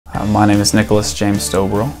My name is Nicholas James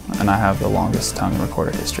Stoeberl, and I have the longest tongue in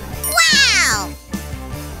recorded history. Wow!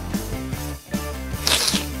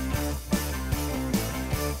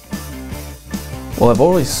 Well, I've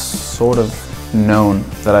always sort of known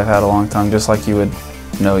that I've had a long tongue, just like you would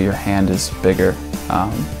know your hand is bigger.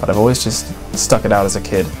 But I've always just stuck it out as a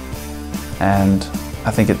kid. And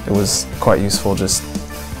I think it was quite useful just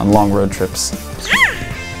on long road trips.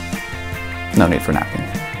 No need for napkin.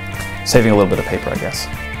 Saving a little bit of paper, I guess.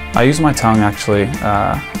 I use my tongue actually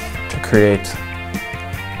to create,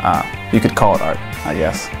 you could call it art, I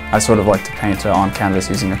guess. I sort of like to paint on canvas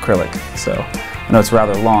using acrylic. So I know it's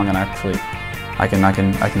rather long, and actually I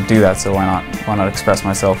can do that. So why not express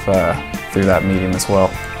myself through that medium as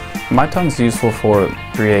well. My tongue's useful for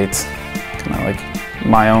create kind of like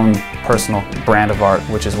my own personal brand of art,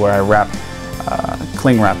 which is where I wrap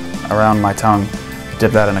cling wrap around my tongue,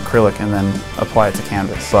 dip that in acrylic, and then apply it to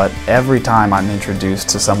canvas. But every time I'm introduced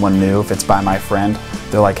to someone new, if it's by my friend,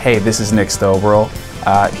 they're like, hey, this is Nick Stoeberl.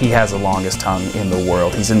 He has the longest tongue in the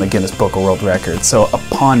world. He's in the Guinness Book of World Records. So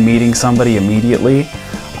upon meeting somebody immediately,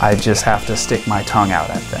 I just have to stick my tongue out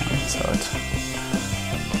at them. So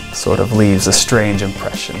it sort of leaves a strange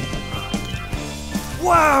impression.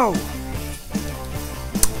 Wow!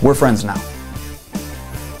 We're friends now.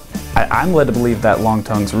 I'm led to believe that long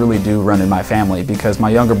tongues really do run in my family because my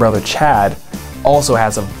younger brother Chad also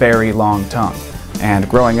has a very long tongue. And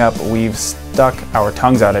growing up, we've stuck our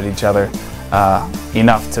tongues out at each other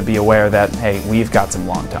enough to be aware that, hey, we've got some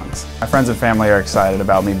long tongues. My friends and family are excited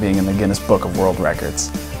about me being in the Guinness Book of World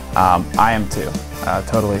Records. I am too,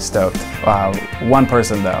 totally stoked. One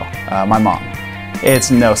person though, my mom.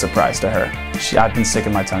 It's no surprise to her. I've been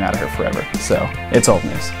sticking my tongue out of her forever, so it's old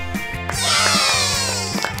news.